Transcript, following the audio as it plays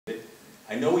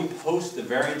I know we post the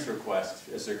variance requests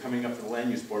as they're coming up to the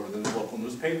land use board within the local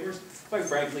newspapers. Quite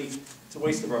frankly, it's a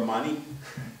waste of our money.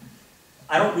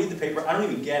 I don't read the paper, I don't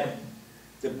even get it.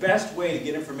 The best way to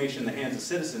get information in the hands of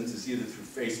citizens is either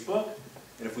through Facebook,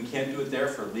 and if we can't do it there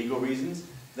for legal reasons,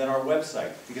 then our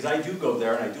website. Because I do go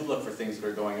there and I do look for things that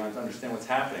are going on to understand what's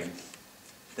happening.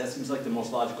 That seems like the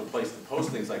most logical place to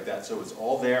post things like that, so it's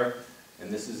all there, and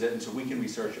this is it, and so we can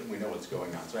research it and we know what's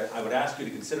going on. So I would ask you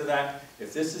to consider that.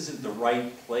 If this isn't the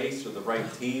right place or the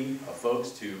right team of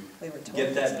folks to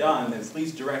get that done, then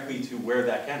please direct me to where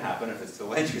that can happen. If it's the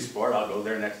land use board, I'll go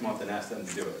there next month and ask them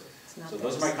to do it. So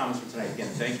those are my comments for tonight. Again,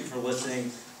 thank you for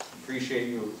listening. Appreciate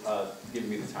you giving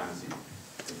me the time this evening.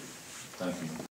 Thank you.